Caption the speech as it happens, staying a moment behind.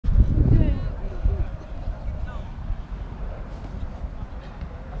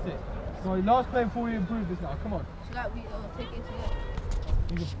So last play before we improve this now. Come on. So that we take it together.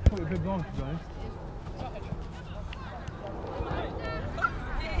 You can put it a bit long, to be honest.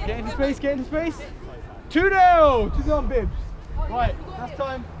 Get into space, get into space. 2-0! 2-0, Bibs. Right, that's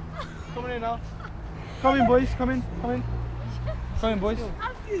time. Coming in now. Come in, boys, come in, come in. Come in, boys.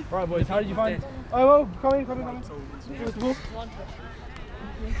 Right, boys, how did you find it? Oh, come in, come in, come in. Give us the ball.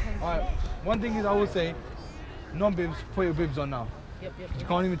 Alright, one thing is I will say, non-bibs, put your bibs on now. Yep. You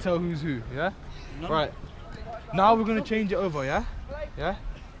can't even tell who's who, yeah? Right. Now we're going to change it over, yeah? Yeah?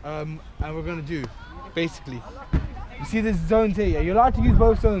 And we're going to do, basically, you see this zones here, yeah? You're allowed to use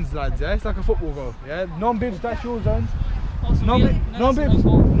both zones, lads, yeah? It's like a football goal, yeah? Non-bibs, that's your zone.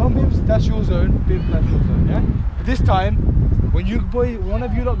 Non-bibs, that's your zone. Bibs, that's your zone, yeah? But this time, when you boy, one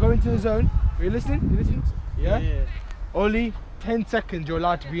of you lot go into the zone, are you listening? You listening? Yeah? Only 10 seconds you're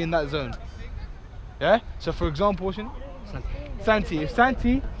allowed to be in that zone. Yeah? So for example, what's your name? Santi. If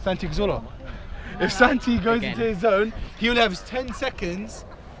Santi Gazzola. If Santi goes into his zone, he will have 10 seconds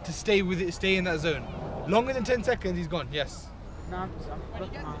to stay in that zone. Longer than 10 seconds, he's gone. Yes. No,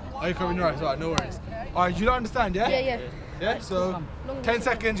 Are you coming right? Alright, no worries. Alright, you don't understand, yeah? Yeah. Yeah, so 10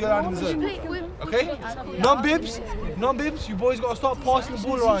 seconds you're allowed in the zone. Okay? Non-bibs, you boys gotta start passing the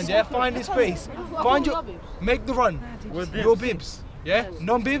ball around, yeah? Find this space. Make the run. Your bibs. Yeah?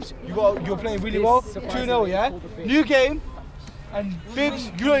 Non-bibs, you're playing really well. 2-0, yeah? New game. And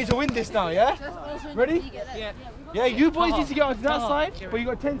bibs, you don't need to win this now, yeah? Ready? Yeah, you boys need to get onto that side, but you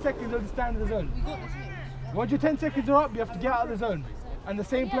got 10 seconds to stand in the zone. Once your 10 seconds are up, you have to get out of the zone. And the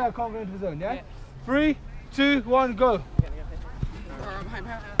same player can't go into the zone, yeah? 3, 2, 1, go.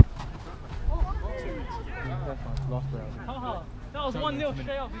 That was 1-0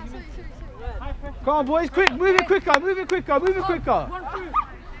 straight up. Come on, boys, quick, move it quicker.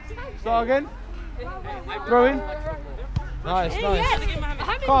 Start again. Throw in. Nice.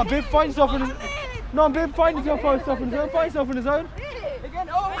 Come on, Bib, find yourself in the zone. No, Bib, find yourself in the zone. Find yourself in the zone. Again,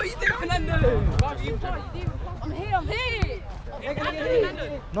 oh, what are you doing, Fernando? I'm here.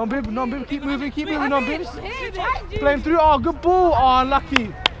 Non-bib, keep moving, non-bibs. Play him through. Oh, good ball. Oh,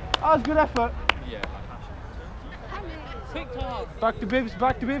 unlucky. That was good effort. Back to bibs.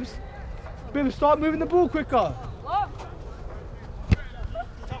 Bibs, start moving the ball quicker.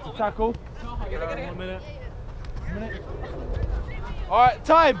 Tackle. 1 minute. Alright,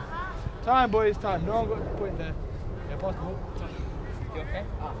 time, boys, time. No one got the point there. Yeah, pass the ball. You okay?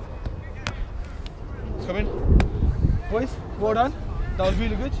 It's coming. Boys, well done. That was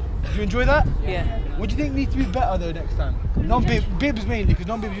really good. Did you enjoy that? Yeah. What do you think needs to be better though next time? Non-bibs mainly, because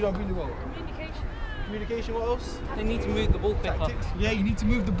non-bibs you done really well. Communication, what else? They need to move the ball quicker. Tactics. Yeah, you need to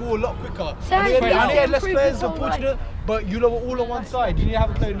move the ball a lot quicker. I know less players, unfortunate, but you lot were all on one side. You need to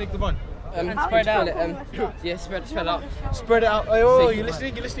have a player to make the run. Spread out. Yeah, spread out. Spread it out. Oh, you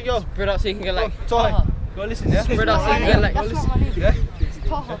listening, yo? Spread out so you can get like. Taha. Go listen, yeah? Spread out so you can get like. Go listen. Yeah?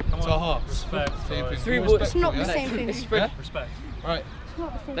 Taha. Respect. Same thing. Three balls. It's not the same thing. It's spread. Respect. Right.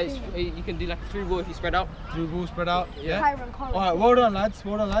 Like, you can do like a 3 ball if you spread out. 3 balls spread out. Yeah. Alright, well done, lads.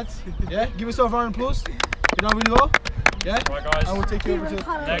 Yeah? Give yourself a round of applause. You done really well. Yeah? Right, guys. I will take you over to.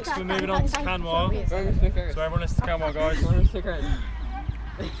 Next, we're moving on to Canmore. So everyone listen to Canmore, guys.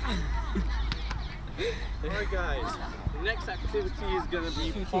 Alright guys, the next activity is going to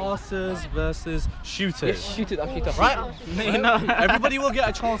be passers versus shooters. Yes, shoot it, I'll shoot it. Right? No. Everybody will get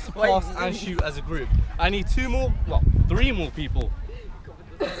a chance to pass and shoot as a group. I need 3 more people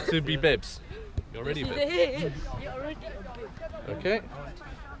to be bibs. You're ready, bibs? Okay,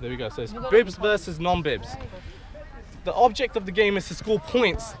 there we go. So it's bibs versus non-bibs. The object of the game is to score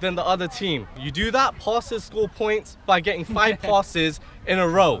points than the other team. You do that, passers score points by getting 5 passes in a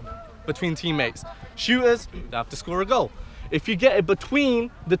row between teammates. Shooters, they have to score a goal. If you get it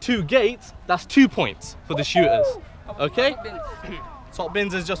between the 2 gates, that's 2 points for the shooters. Okay? Top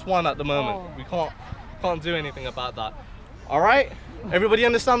bins is just 1 at the moment. We can't do anything about that. All right? Everybody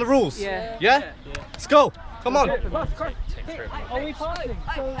understand the rules? Yeah. Yeah? Let's go. Come on. Are we passing?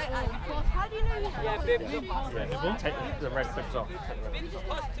 How do you know? Yeah, take the red bibs off.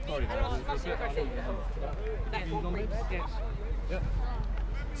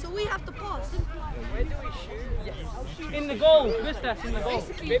 So we have to pass. Where do we shoot? Yes. In the goal. Vistas, in the goal.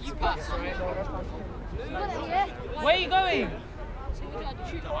 Basically, you pass, right? Where are you going?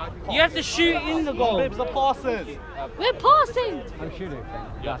 You have to shoot in the goal. Bibs are passers. We're passing. I'm shooting.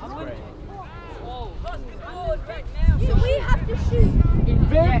 That's great. So we have to shoot.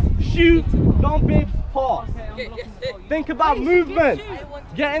 Bibs, shoot, non-bibs, pass. Think about movement.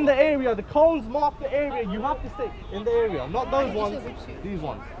 Get in the area. The cones mark the area. You have to stay in the area. Not those ones. These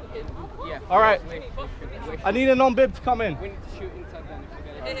ones. All right. I need a non-bib to come in. We need to shoot inside then if we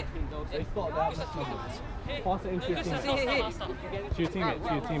get between those. They start there. Pass it into your teammate. To your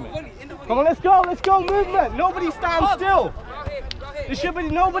teammate. Come on, let's go. Let's go. Movement. Nobody stand still. There should be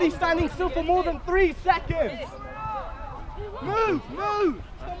nobody standing still for more than 3 seconds. Move, move.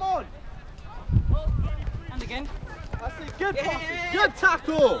 Come on. And again. That's it. Good pass. Good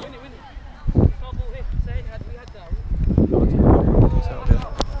tackle.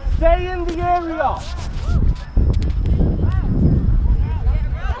 Stay in the area.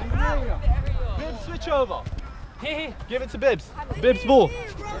 Bibs, switch over. Give it to Bibs. Bibs ball.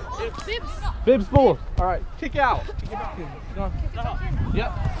 Bibs ball. All right, kick it out. Kick it back in. Go.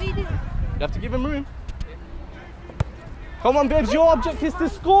 Yep. You have to give him room. Come on, Bibs. Your object is to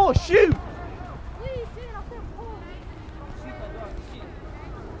score. Shoot.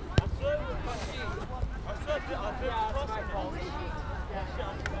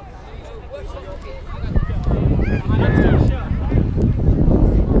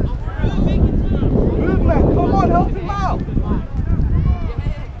 Movement, come on, help him out.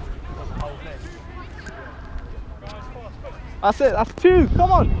 That's it, that's 2,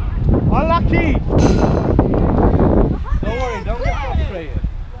 come on. Unlucky. Don't worry, don't get frustrated.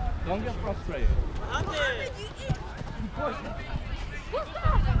 Don't get frustrated.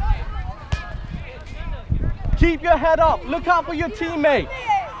 Keep your head up, look out for your teammate.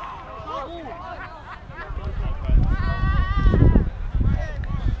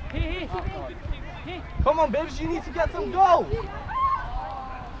 Come on, Bibs, you need to get some goals.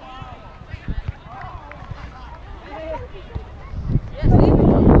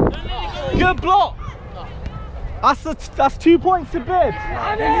 Good block. That's 2 points to Bibs.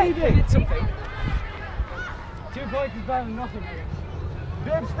 They're leading. 2 points is better than nothing.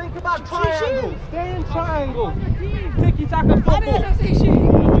 Bibs, think about triangles. Stay in triangles. Tiki-taka football.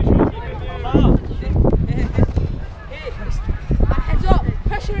 Heads up.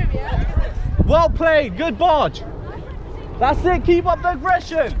 Pressure him, yeah? Well played, good barge. That's it, keep up the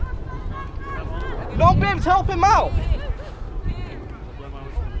aggression. No, Bibs, help him out.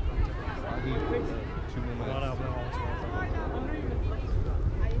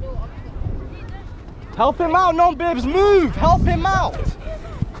 Help him out, non-Bibs, move, help him out.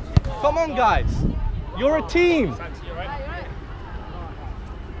 Come on, guys, you're a team.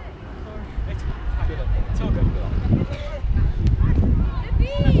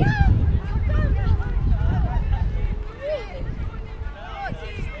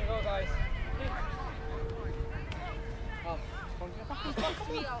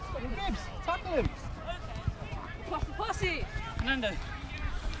 Bibs, tackle him. Pass it. Fernando.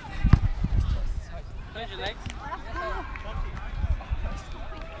 Close your legs.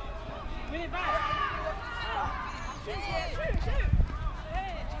 Win it back.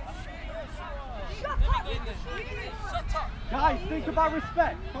 Guys, think about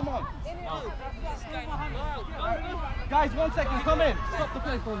respect. Come on. Guys, 1 second. Come in. Stop the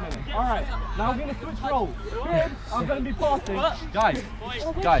play for a minute. All right. Now we're gonna switch roles. I'm gonna be passing. Guys,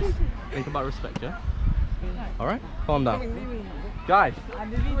 think about respect, yeah? All right. Calm down. Guys,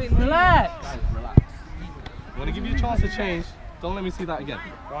 relax. Guys, relax. I'm gonna give you a chance to change. Don't let me see that again.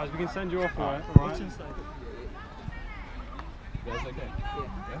 Guys, we can send you off for it. All right. You guys okay?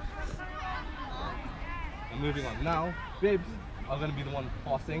 Yeah. And moving on. Now, Bibs are going to be the one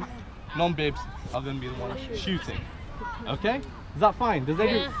passing. Non-Bibs are going to be the one shooting. Okay? Is that fine? Does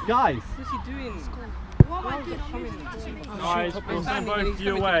everyone... Guys! What's he doing? What am I doing? Guys, we'll send both of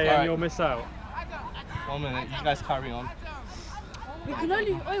you away and you'll miss out. 1 minute. You guys carry on. We can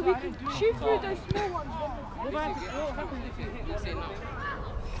only, we can shoot through those small ones. What happens if you hit it now?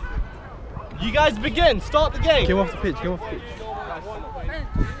 You guys begin. Start the game. Get off the pitch, get off the pitch.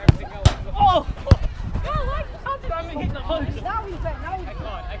 Oh! Damn it, hit the post. Now he's back, now he's back.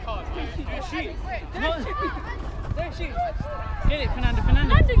 I can't. Shoot. Don't shoot. Get it, Fernando.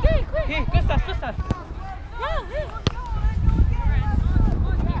 Fernando, get it, quick. Here, Gustav.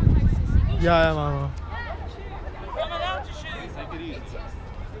 Yeah, man. I'm allowed to shoot. Take it easy.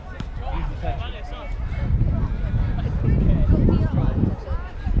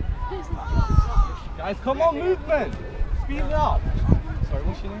 Guys, come on, movement. Speed it up. Sorry,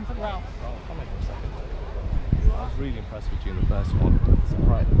 what's your name? Ralph. Come in for a second. I was really impressed with you in the first one. It's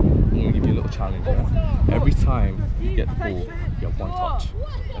alright. I'm going to give you a little challenge here. Every time you get the ball, you have 1 touch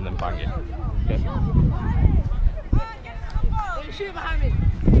and then bang it. Okay? Shoot behind me.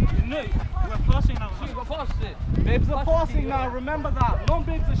 No, we're passing now. Go past it. Bibs are passing now, remember that.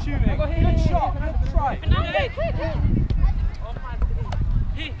 Non-bibs are shooting. Good shot, good try.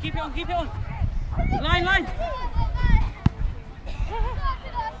 Hey, keep it on, keep it on. Line, line.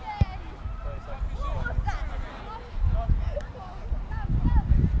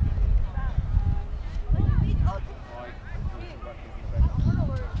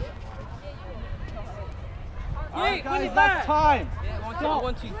 Alright guys, that's time.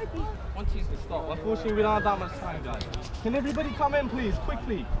 One, two is the stop. Unfortunately, we don't have that much time, guys. Can everybody come in, please,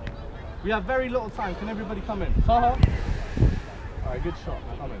 quickly? We have very little time. Can everybody come in? Taha? Alright, good shot.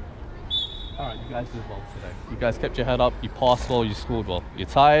 Come in. Alright, you guys did well today. You guys kept your head up, you passed well, you scored well. You're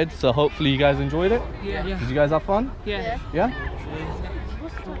tired, so hopefully you guys enjoyed it. Yeah. Did you guys have fun? Yeah. Yeah?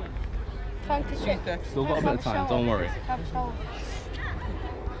 Time to check. Still got a bit of time, don't worry.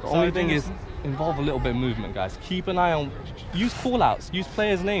 The only thing is, involve a little bit of movement, guys. Keep an eye on, use call outs, use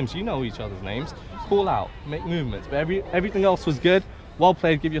players' names. You know each other's names. Call out, make movements. But everything else was good. Well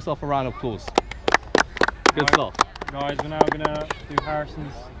played, give yourself a round of applause. Good stuff. Guys, we're now going to do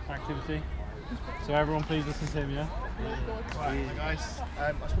Harrison's activity. So everyone please listen to him, yeah? Right, so guys,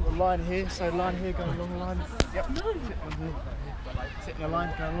 I just want the line here, so line here, going along the line. Yep. Sit in the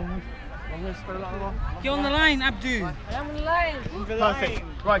line, going along this, spread it along. Get on the line, Abdu. I'm on the line. Perfect.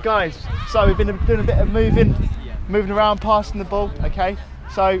 Right guys, so we've been doing a bit of moving around, passing the ball, okay?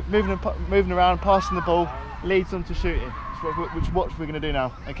 So moving around, passing the ball leads on to shooting, which is what we're going to do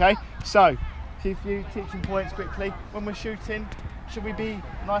now, okay? So, a few teaching points quickly. When we're shooting, should we be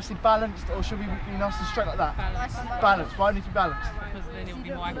nicely balanced or should we be nice and straight like that? Balanced. Why do we need to be balanced? Because then it'll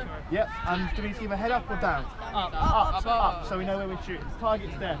be more accurate. Yep, and do we need to give a head up or down? Up. Up, so we know where we're shooting. The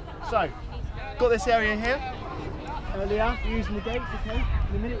target's there. So, got this area here. Earlier, using the gates, okay?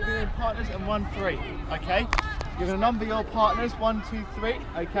 In a minute we're doing partners and 1, 3, okay? You're going to number your partners, 1, 2, 3,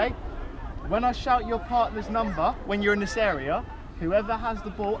 okay? When I shout your partner's number, when you're in this area, whoever has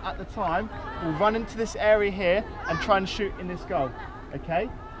the ball at the time will run into this area here and try and shoot in this goal, okay?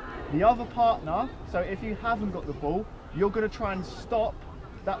 The other partner, so if you haven't got the ball, you're going to try and stop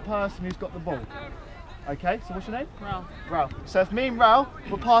that person who's got the ball. Okay, so what's your name? Rao. Rao. So if me and Rao,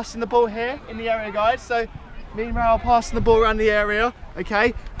 we're passing the ball here in the area, guys. So me and Rao are passing the ball around the area,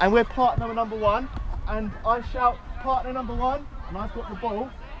 okay? And we're partner number 1, and I shout partner number 1, and I've got the ball.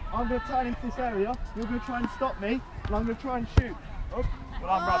 I'm going to turn into this area, you're going to try and stop me, and I'm going to try and shoot. Oh,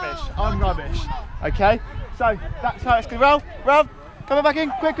 well, I'm rubbish, okay? So, that's how it's going. Ralph, coming back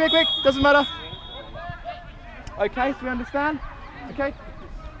in, quick, doesn't matter. Okay, so we understand? Okay,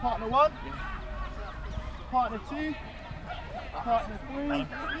 partner 1, partner 2, partner 3,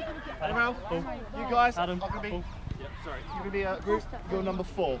 and Ralph, you guys are going to be, you're going to be a group, you're number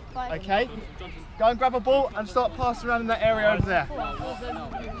 4, okay? Go and grab a ball and start passing around in that area over there.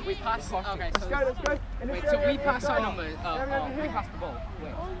 We pass. Okay, Let's go. Wait, so we pass our number. We pass the ball.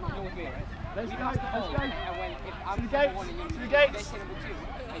 Wait, you're with me, right? Let's We go. pass the ball, and when if I'm To the number gates, 1 and you to the gates. let's say number 2,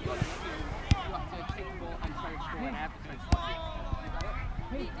 and you're number 2, you have to take the ball and try to score, and I have to try to score.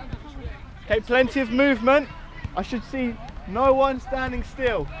 Okay, plenty of movement. I should see no one standing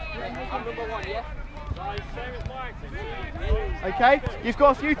still. I'm number 1, yeah? Okay, you've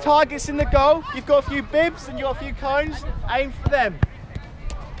got a few targets in the goal, you've got a few bibs and you've got a few cones, aim for them.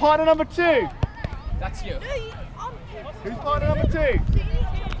 Partner number 2. That's you. Who's partner number 2?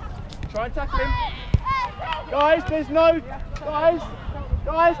 Try and tackle him. Guys, there's no, guys,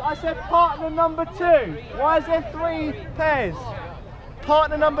 I said partner number 2. Why is there 3 pairs?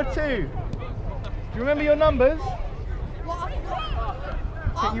 Partner number 2. Do you remember your numbers?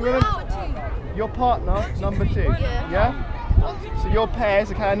 You remember your partner number 2? Yeah? So your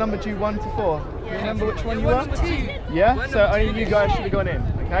pairs, okay, I numbered you 1 to 4. Do you remember which one you were? 2. Yeah? So only you guys should have gone in,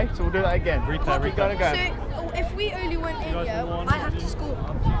 okay? So we'll do that again. Keep going again. So if we only went in, yeah, I have to score.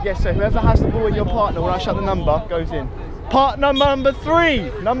 Yes, so whoever has the ball with your partner, when I shout the number, goes in. Partner number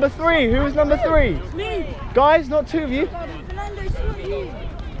 3! Number 3! Who is number 3? Me! Guys, not 2 of you. Fernando, it's not you.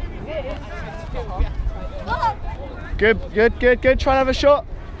 Good. Try and have a shot.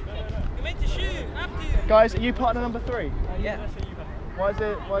 You're meant to shoot, Abdu. Guys, are you partner number 3? Yeah. Why is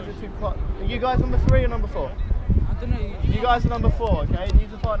it 2 part? Are you guys number 3 or number 4? I don't know. You guys are number 4, okay? He's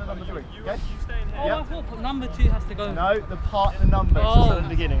the partner number 3, okay? Oh, I thought number 2 has to go. No, the partner number is at the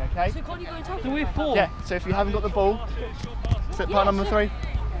beginning, okay? So can't you go and tackle? So we're 4. Yeah, so if you haven't got the ball, sit partner number 3.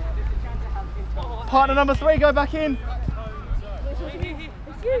 Partner number 3, go back in.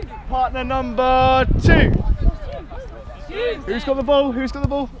 Partner number 2. Who's got the ball?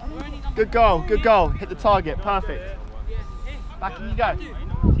 Good goal. Hit the target, perfect. Back in you go.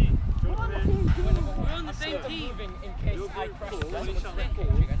 We're on the same team. In case I crush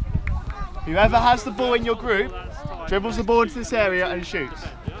Whoever has the ball in your group dribbles the ball into this area and shoots.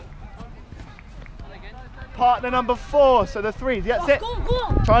 Partner number 4, so the 3. That's it.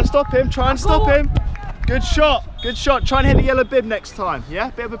 Try and stop him. Try and stop him. Good shot. Good shot. Try and hit the yellow bib next time. Yeah,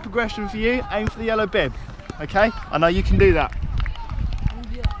 bit of a progression for you. Aim for the yellow bib. Okay, I know you can do that.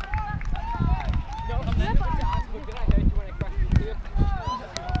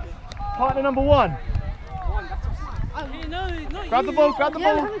 Partner number 1. Grab the ball, grab the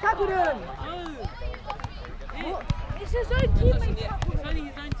ball. It's his own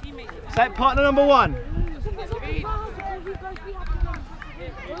teammate. Say partner number 1.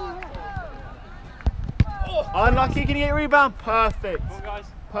 Unlucky, can you get a rebound? Perfect.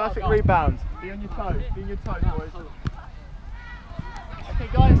 Perfect rebound. Be on your toes, be on your toes, boys. Okay,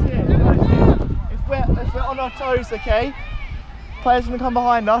 guys here. If we're on our toes, okay, players are going to come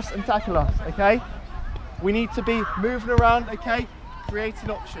behind us and tackle us, okay? We need to be moving around, okay? Creating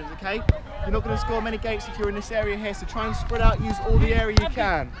options, okay? You're not going to score many gates if you're in this area here, so try and spread out, use all the area you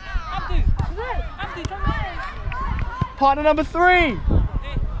can. Partner number 3.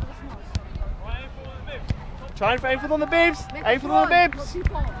 Try and aim for them on the bibs. Aim for them on the bibs.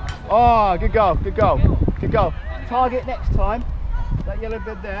 Oh, good goal, good goal, good goal. Target next time. That yellow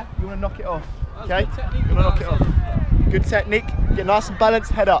bib there, you want to knock it off, okay? You want to knock it off. Good technique, get nice and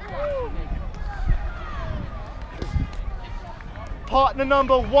balanced, head up. Partner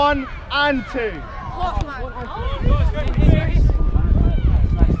number 1 and 2.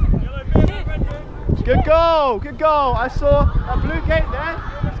 Good goal, good goal. I saw a blue gate there,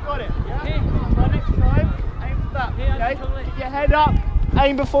 you almost got it. Yeah? So next time, aim for that, okay? Keep your head up,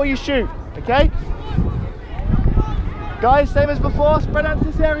 aim before you shoot, okay? Guys, same as before, spread out to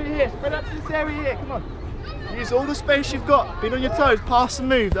this area here, spread out to this area here, come on. Use all the space you've got, be on your toes, pass and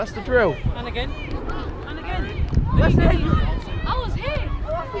move, that's the drill. And again, and again. I was here.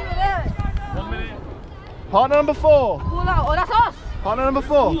 1 minute. Partner number 4. Ball out. Oh, that's us. Partner number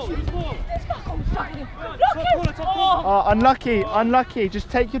 4. Unlucky, unlucky. Just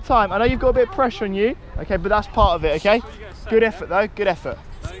take your time. I know you've got a bit of pressure on you, okay, but that's part of it, okay? Good effort though, good effort.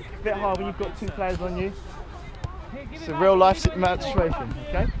 It's a bit hard when you've got 2 players on you. It's a real life situation,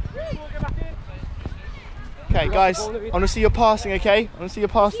 okay? Okay, guys, I want to see your passing, okay? I want to see your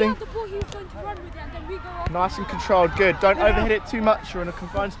passing. Nice and controlled, good. Don't overhit it too much, you're in a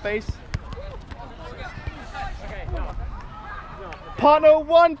confined space. Partner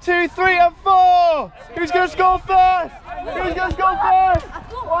 1, 2, 3 and 4! Who's going to score first? Who's going to score first?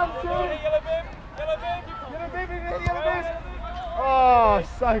 1, 2. Yellow bib. Oh,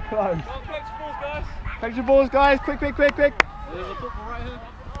 so close. Catch your balls, guys. Quick. There's a football right here.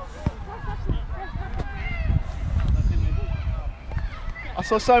 I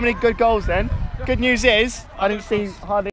saw so many good goals then. Good news is, I didn't see hardly